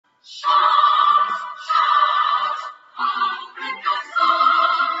The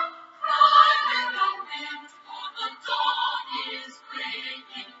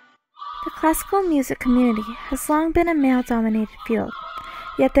classical music community has long been a male-dominated field,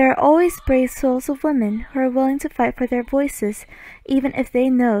 yet there are always brave souls of women who are willing to fight for their voices, even if they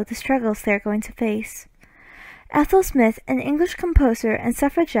know the struggles they are going to face. Ethel Smyth, an English composer and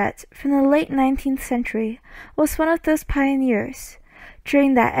suffragette from the late 19th century, was one of those pioneers.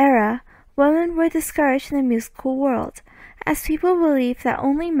 During that era, women were discouraged in the musical world, as people believed that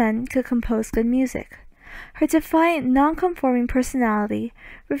only men could compose good music. Her defiant, non-conforming personality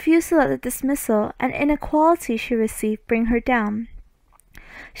refused to let the dismissal and inequality she received bring her down.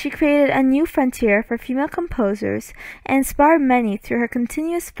 She created a new frontier for female composers and inspired many through her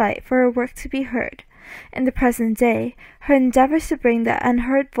continuous fight for her work to be heard. In the present day, her endeavors to bring the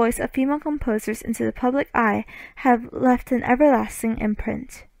unheard voice of female composers into the public eye have left an everlasting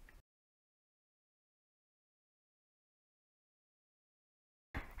imprint.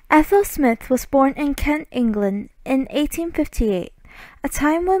 Ethel Smyth was born in Kent, England in 1858, a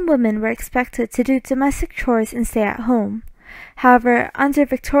time when women were expected to do domestic chores and stay at home. However, under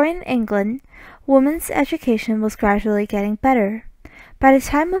Victorian England, women's education was gradually getting better. By the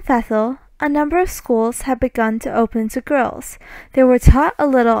time of Ethel, a number of schools had begun to open to girls. They were taught a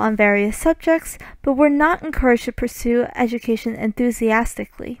little on various subjects, but were not encouraged to pursue education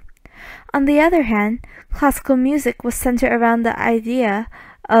enthusiastically. On the other hand, classical music was centered around the idea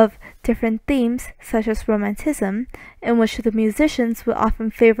of different themes, such as romanticism, in which the musicians would often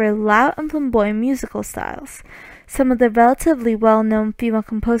favor loud and flamboyant musical styles. Some of the relatively well-known female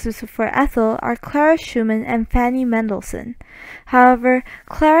composers before Ethel are Clara Schumann and Fanny Mendelssohn. However,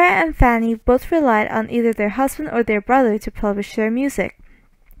 Clara and Fanny both relied on either their husband or their brother to publish their music.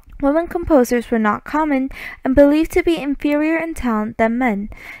 Women composers were not common and believed to be inferior in talent than men.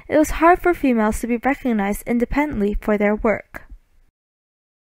 It was hard for females to be recognized independently for their work.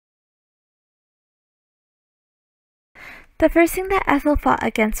 The first thing that Ethel fought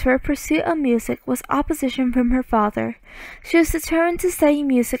against for her pursuit of music was opposition from her father. She was determined to study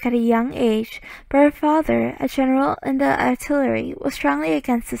music at a young age, but her father, a general in the artillery, was strongly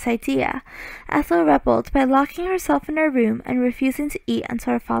against this idea. Ethel rebelled by locking herself in her room and refusing to eat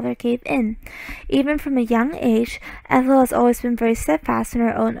until her father gave in. Even from a young age, Ethel has always been very steadfast in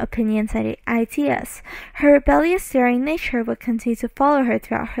her own opinions and ideas. Her rebellious, daring nature would continue to follow her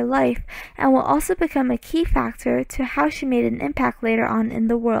throughout her life, and will also become a key factor to how she made an impact later on in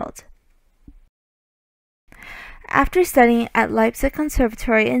the world. After studying at Leipzig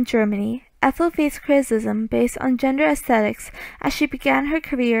Conservatory in Germany, Ethel faced criticism based on gender aesthetics as she began her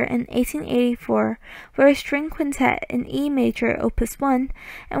career in 1884 with a string quintet in E major opus 1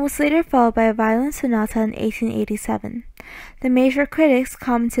 and was later followed by a violin sonata in 1887. The major critics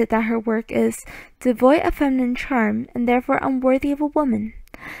commented that her work is devoid of feminine charm and therefore unworthy of a woman.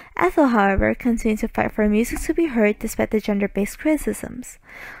 Ethel, however, continued to fight for her music to be heard despite the gender-based criticisms.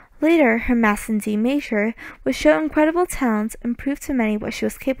 Later, her Mass in D major would show incredible talent and prove to many what she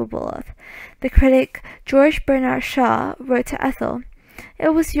was capable of. The critic George Bernard Shaw wrote to Ethel,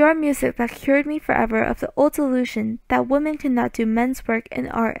 "It was your music that cured me forever of the old delusion that women could not do men's work in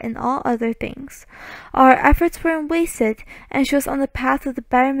art and all other things. Our efforts weren't wasted, and she was on the path of the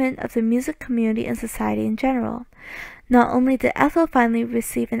betterment of the music community and society in general." Not only did Ethel finally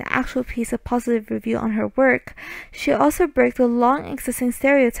receive an actual piece of positive review on her work, she also broke the long-existing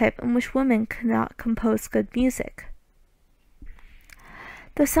stereotype in which women could not compose good music.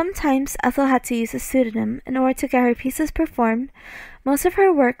 Though sometimes Ethel had to use a pseudonym in order to get her pieces performed, most of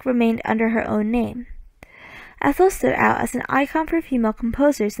her work remained under her own name. Ethel stood out as an icon for female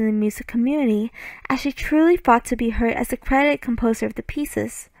composers in the music community, as she truly fought to be heard as the credited composer of the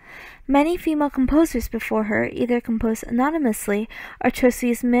pieces. Many female composers before her either composed anonymously or chose to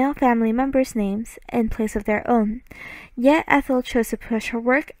use male family members' names in place of their own. Yet Ethel chose to push her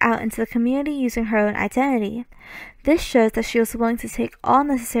work out into the community using her own identity. This shows that she was willing to take all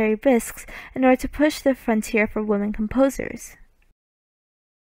necessary risks in order to push the frontier for women composers.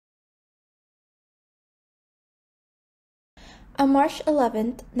 On March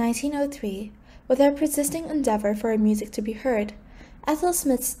 11, 1903, with her persisting endeavor for her music to be heard, Ethel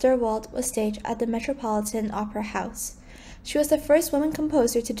Smyth's Der Waltz was staged at the Metropolitan Opera House. She was the first woman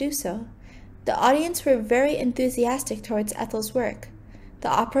composer to do so. The audience were very enthusiastic towards Ethel's work. The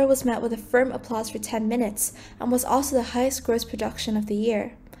opera was met with a firm applause for 10 minutes and was also the highest gross production of the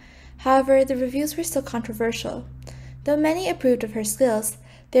year. However, the reviews were still controversial. Though many approved of her skills,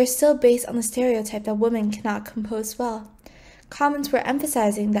 they are still based on the stereotype that women cannot compose well. Comments were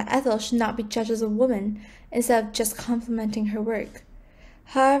emphasizing that Ethel should not be judged as a woman instead of just complimenting her work.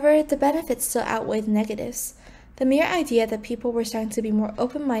 However, the benefits still outweigh the negatives. The mere idea that people were starting to be more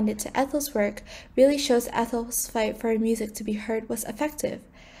open-minded to Ethel's work really shows Ethel's fight for her music to be heard was effective.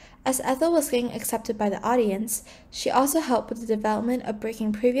 As Ethel was getting accepted by the audience, she also helped with the development of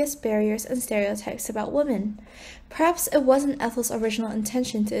breaking previous barriers and stereotypes about women. Perhaps it wasn't Ethel's original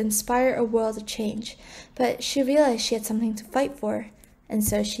intention to inspire a world of change, but she realized she had something to fight for, and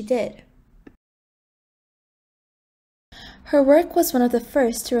so she did. Her work was one of the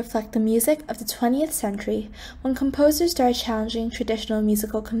first to reflect the music of the 20th century, when composers started challenging traditional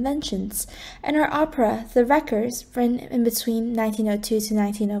musical conventions. In her opera, The Wreckers, written in between 1902 to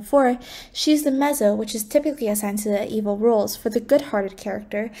 1904, she used the mezzo, which is typically assigned to the evil roles, for the good-hearted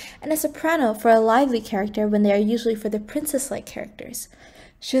character, and a soprano for a lively character when they are usually for the princess-like characters.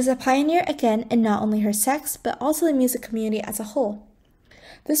 She was a pioneer again in not only her sex, but also the music community as a whole.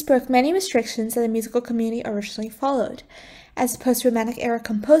 This broke many restrictions that the musical community originally followed. As a post-Romantic era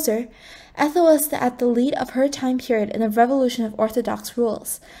composer, Ethel was at the lead of her time period in the revolution of orthodox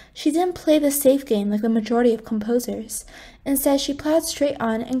rules. She didn't play the safe game like the majority of composers. Instead, she plowed straight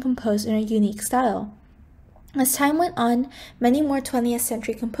on and composed in a unique style. As time went on, many more 20th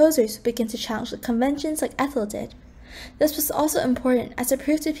century composers would begin to challenge the conventions like Ethel did. This was also important as it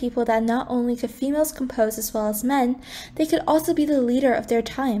proved to people that not only could females compose as well as men, they could also be the leader of their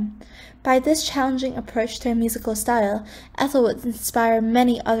time. By this challenging approach to her musical style, Ethel would inspire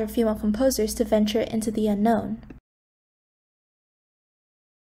many other female composers to venture into the unknown.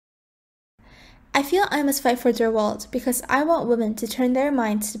 I feel I must fight for their world because I want women to turn their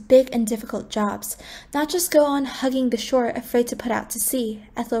minds to big and difficult jobs, not just go on hugging the shore afraid to put out to sea,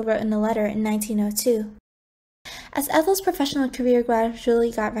 Ethel wrote in a letter in 1902. As Ethel's professional career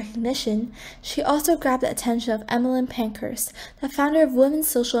gradually got recognition, she also grabbed the attention of Emmeline Pankhurst, the founder of Women's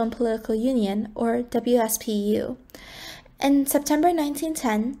Social and Political Union, or WSPU. In September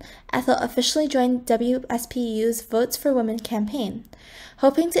 1910, Ethel officially joined WSPU's Votes for Women campaign.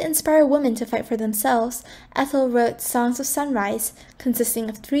 Hoping to inspire women to fight for themselves, Ethel wrote Songs of Sunrise, consisting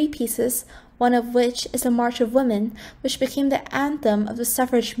of 3 pieces, one of which is a March of Women, which became the anthem of the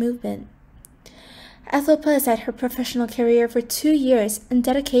suffrage movement. Ethel put aside her professional career for 2 years in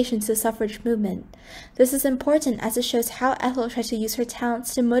dedication to the suffrage movement. This is important as it shows how Ethel tried to use her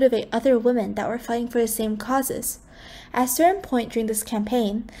talents to motivate other women that were fighting for the same causes. At a certain point during this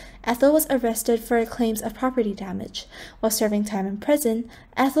campaign, Ethel was arrested for claims of property damage. While serving time in prison,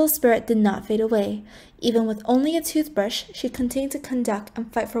 Ethel's spirit did not fade away. Even with only a toothbrush, she continued to conduct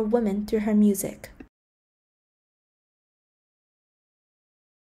and fight for women through her music.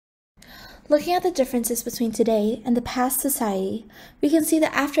 Looking at the differences between today and the past society, we can see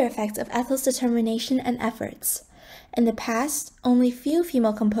the after effects of Ethel's determination and efforts. In the past, only few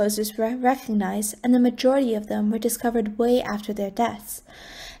female composers were recognized, and the majority of them were discovered way after their deaths.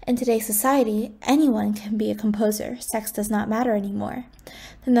 In today's society, anyone can be a composer. Sex does not matter anymore.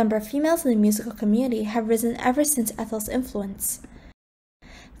 The number of females in the musical community have risen ever since Ethel's influence.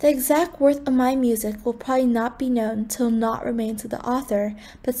 The exact worth of my music will probably not be known till naught remains of the author,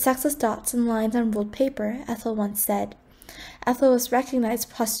 but sexless dots and lines on ruled paper, Ethel once said. Ethel was recognized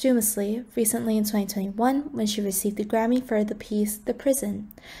posthumously recently in 2021 when she received the Grammy for the piece The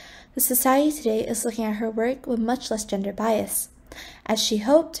Prison. The society today is looking at her work with much less gender bias. As she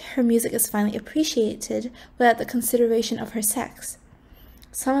hoped, her music is finally appreciated without the consideration of her sex.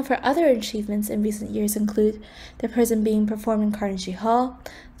 Some of her other achievements in recent years include The Prison being performed in Carnegie Hall,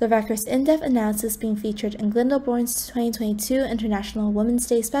 The Wreckers' in-depth analysis being featured in Glyndebourne's 2022 International Women's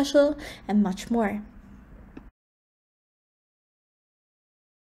Day special, and much more.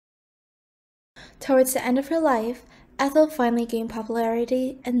 Towards the end of her life, Ethel finally gained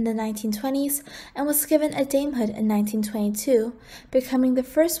popularity in the 1920s and was given a damehood in 1922, becoming the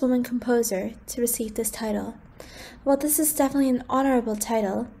first woman composer to receive this title. While this is definitely an honorable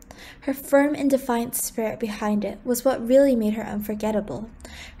title, her firm and defiant spirit behind it was what really made her unforgettable.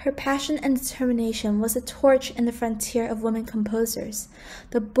 Her passion and determination was a torch in the frontier of women composers.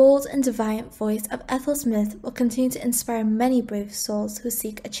 The bold and defiant voice of Ethel Smyth will continue to inspire many brave souls who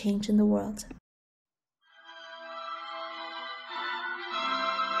seek a change in the world.